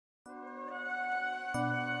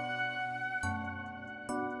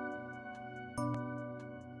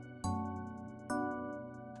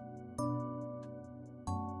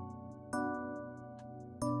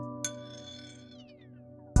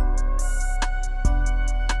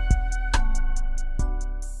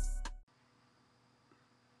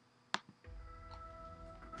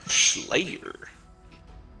player.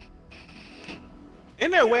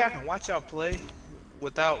 Isn't there a way I can watch y'all play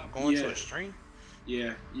without going to a stream?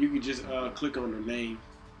 Yeah, you can just click on the name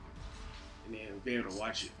and then be able to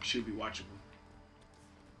watch it. Should be watchable.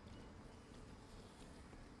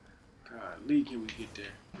 God, Lee, can we get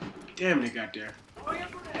there? Damn, they got there.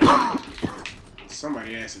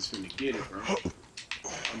 Somebody ass is finna get it, bro.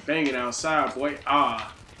 I'm banging outside, boy.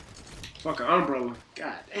 Ah, fucking umbrella.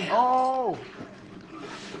 God damn. Oh,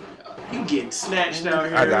 You getting snatched out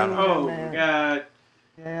here. I got him. Oh my god.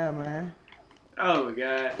 yeah, man. Oh my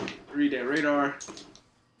god. Read that radar.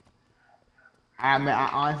 I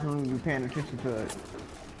honestly wouldn't be paying attention to it.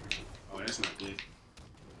 Oh, that's not good.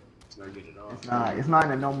 It's not good at all. It's not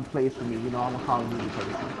in a normal place for me. You know, I'm a Call of Duty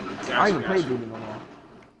person. Gotcha, I don't even play gotcha. Duty no more.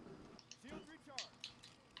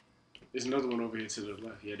 There's another one over here to the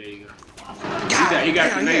left. Yeah, there you go. He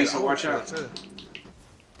got grenades, so watch out.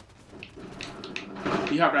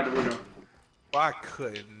 He hopped out the window. I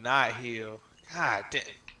could not heal. God damn.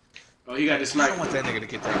 Oh, he got the I sniper. don't want that nigga to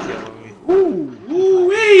get that kill on me. Ooh,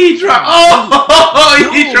 he dropped.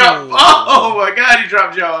 Oh, he dropped. Oh my god, he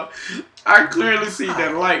dropped y'all. I clearly see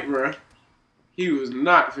that light, bro. He was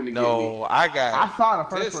not finna get me. No, I saw the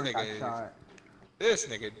first this one nigga. got shot. This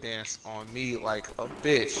nigga danced on me like a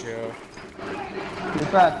bitch, yo. You're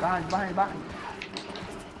fast. Behind.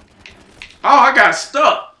 Oh, I got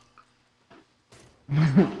stuck.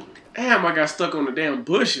 Damn, I got stuck on the damn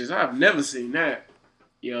bushes. I've never seen that.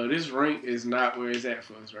 Yo, this rank is not where it's at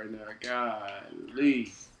for us right now.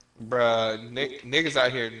 Golly. Bruh, niggas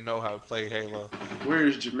out here know how to play Halo.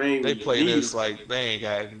 Where's Jermaine? They play this like they ain't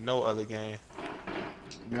got no other game.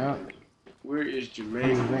 Yeah. Where is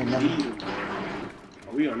Jermaine?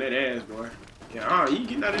 Oh, we on that ass, boy. Yeah, you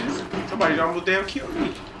getting out of this? Somebody almost damn killed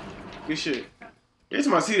me. Good shit. Every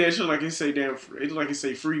time I see that shit, like it say damn, it look like it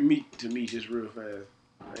say free meat to me just real fast.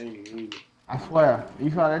 I ain't even reading it. I swear.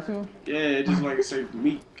 You saw that too? Yeah, it just like it say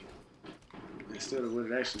meat instead of what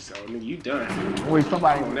it actually said. Oh, nigga, you done. Wait,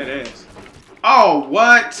 somebody On that ass. Oh,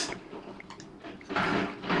 what?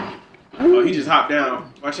 Oh, he just hopped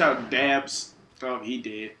down. Watch out, Dabs. Oh, he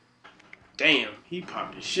did. Damn, he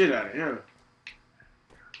popped the shit out of him.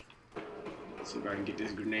 Let's see if I can get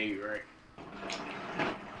this grenade right.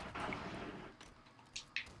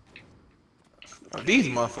 Oh, these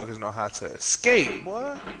motherfuckers know how to escape,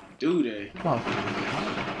 boy. Do they?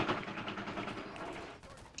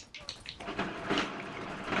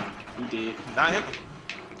 He did. Not him.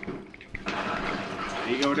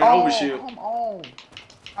 There you go with that overshield. Come on.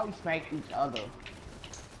 How we smack each other.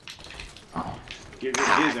 Get rid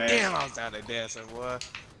of his ass. Damn, I was down there dancing, boy.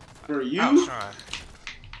 For you? I was trying.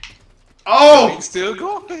 Oh! He's still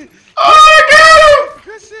going. Oh, I got him!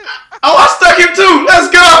 Good shit. Oh, I stuck him too! Let's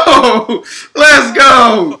go! Let's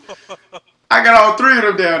go! I got all three of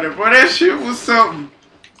them down there, boy. That shit was something.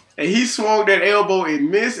 And he swung that elbow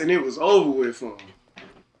and missed, and it was over with for him.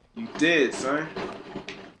 You dead, son.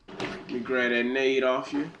 Let me grab that nade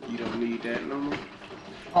off you. You don't need that no more.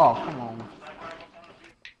 Oh, come on.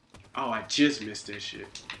 Oh, I just missed that shit.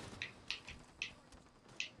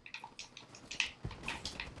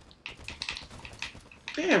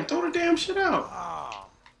 Damn, throw the damn shit out. Oh.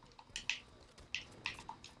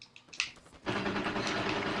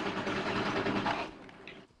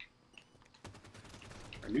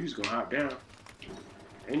 I knew he was gonna hop down.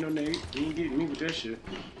 Ain't no nade. He ain't getting me with that shit.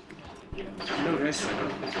 I know that's set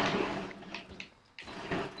up.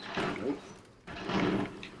 Nope.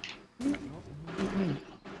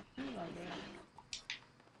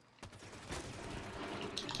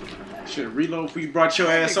 Should've reload before you brought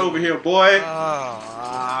your ass over here, boy.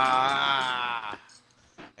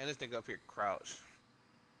 And this nigga up here crouched.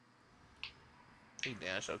 He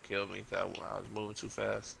damn sure killed me because I was moving too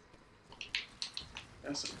fast.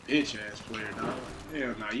 That's a bitch ass player, dog.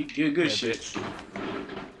 Hell nah, you get good shit. Bitch.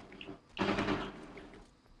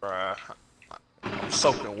 Bruh, I'm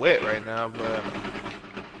soaking wet right now, but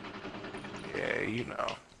yeah, you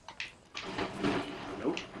know.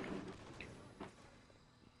 Nope.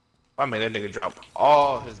 I made that nigga drop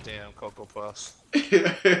all his damn Cocoa Puffs.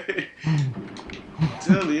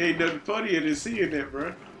 Tell you, ain't nothing funnier than seeing that,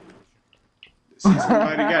 bro. See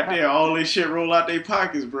somebody got there, all this shit roll out their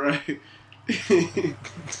pockets, bro.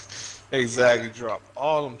 Exactly, drop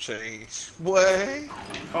all them change. Boy.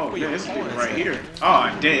 Oh, man, this nigga right here.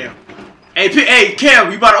 Oh, damn. Hey,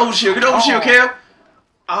 Cam, you about to overshield. Get the overshield, Cam.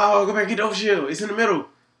 Oh, go back and get the overshield. It's in the middle.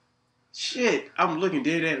 Shit, I'm looking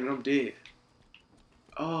dead at it and I'm dead.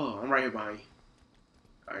 Oh, I'm right here behind you.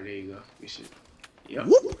 Alright, there you go. Good shit. Yep.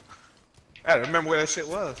 Whoop. I don't remember where that shit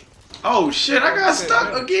was. Oh, shit, I got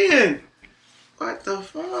stuck again. What the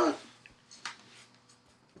fuck?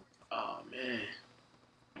 Oh,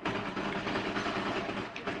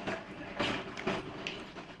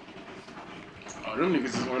 Oh, them niggas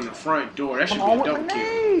is on the front door. That should be Come a on double with the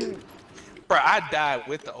kill. nade. Bro, I died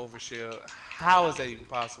with the overshield. How is that even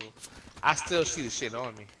possible? I still see the shit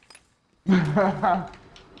on me.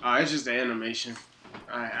 Oh, it's just the animation.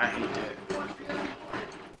 I hate that.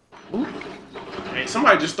 Hey,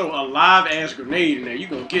 somebody just throw a live ass grenade in there. You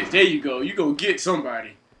gonna get, there you go. You gonna get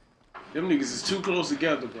somebody. Them niggas is too close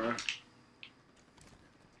together, bro.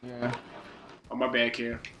 Yeah. Oh, my bad,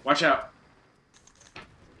 Cam. Watch out.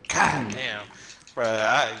 God damn. Bro,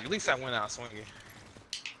 at least I went out swinging.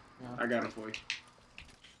 I got him for you.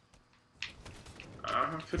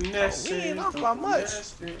 Finesse. We ain't off by much.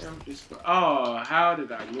 Oh, how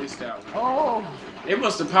did I miss that one? Oh. It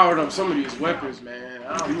must have powered up some of these weapons, man.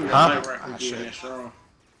 I don't remember that rifle being that strong.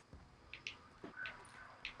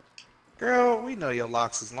 Girl, we know your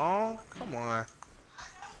locks is long. Come on.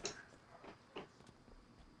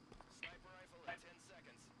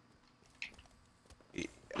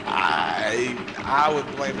 I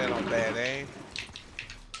would blame that on bad aim.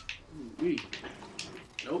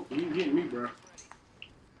 Nope, you ain't getting me, bro.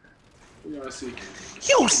 We gotta see.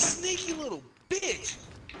 You sneaky little bitch!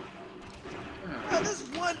 Bro, this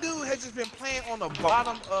one dude has just been playing on the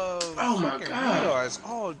bottom of radars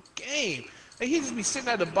all game. And he just be sitting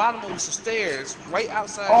at the bottom of the stairs, right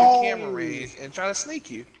outside your camera range, and try to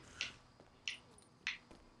sneak you.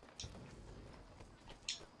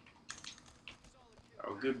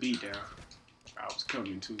 Oh, good beat down. I was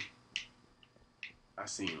coming too. I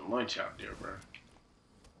seen lunch out there, bro.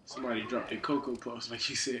 Somebody dropped their Cocoa Puffs like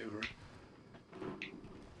you said, bro.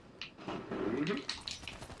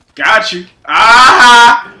 Got you.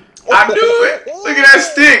 Ah! I knew it. Look at that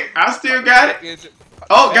stick. I still got it.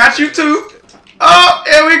 Oh, got you too. Oh,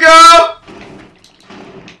 here we go.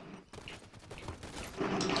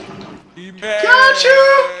 Got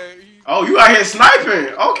you. Oh, you out here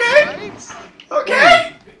sniping. Okay.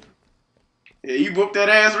 Okay. Yeah, you whooped that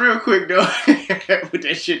ass real quick though. Put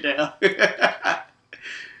that shit down.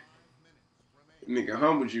 Nigga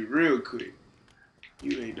humbled you real quick.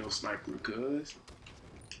 You ain't no sniper, cuz.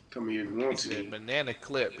 Come here if you want to. Banana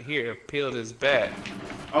clip here, peeled his back.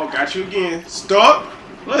 Oh, got you again. Stop.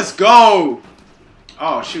 Let's go.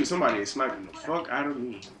 Oh, shoot. Somebody is sniping the fuck out of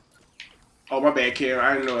me. Oh, my bad, Karen.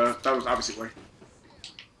 I didn't know. I thought it was opposite way.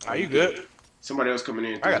 Are you good? Somebody else coming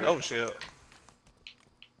in. I got overshield.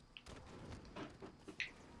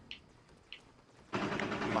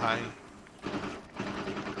 Behind you.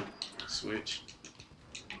 Switch.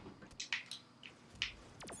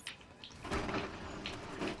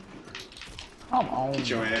 Come on. Get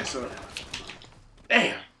your ass up.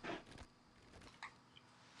 Damn.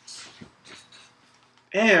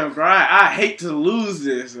 Damn, bro. I hate to lose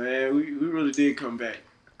this, man. We really did come back.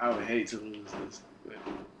 I would hate to lose this. But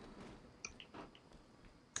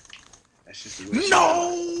that's just the way.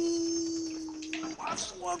 No! I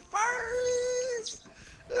swung first!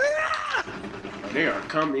 They are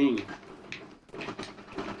coming.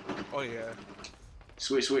 Oh, yeah.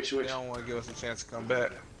 Switch. They don't want to give us a chance to come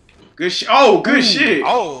back. Good shit. Oh, good shit.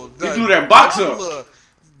 Oh, he blew that box up.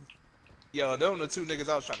 Yo, them the two niggas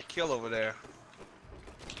I was trying to kill over there.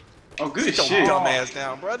 Oh, good Sit shit. your dumb ass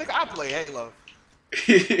down, bro. Nigga, I play Halo.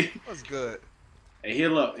 That's good. Hey,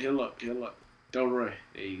 heal up. Don't run.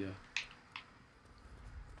 There you go.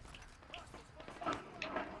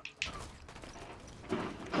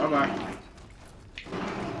 Bye-bye.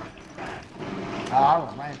 Oh, I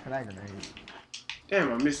was waiting for that grenade.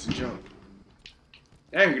 Damn, I missed the jump.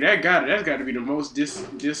 That's got to be the most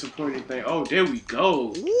disappointing thing. Oh, there we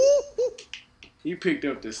go. He picked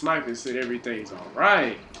up the sniper and said everything's all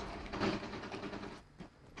right.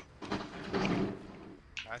 I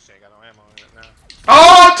actually ain't got no ammo in it now.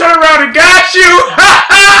 Oh, turn around and got you.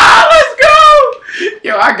 Let's go.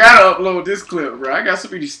 Yo, I gotta upload this clip, bro. I got so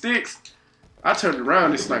many sticks. I turned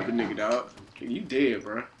around this sniper nigga, dog. You dead,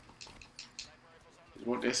 bro. Just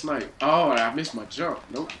want that snipe. Oh, I missed my jump.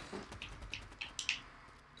 Nope.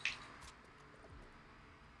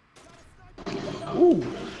 Ooh.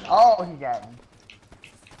 Oh, he got me.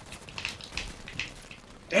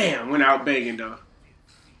 Damn, went out begging though.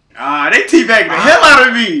 Ah, they teabagged the hell out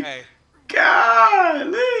of me. Hey.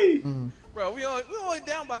 Golly. Bro, we only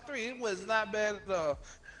down by 3. It was not bad at all.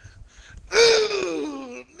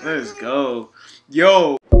 Let's go.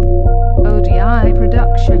 Yo. ODI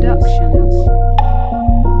Productions.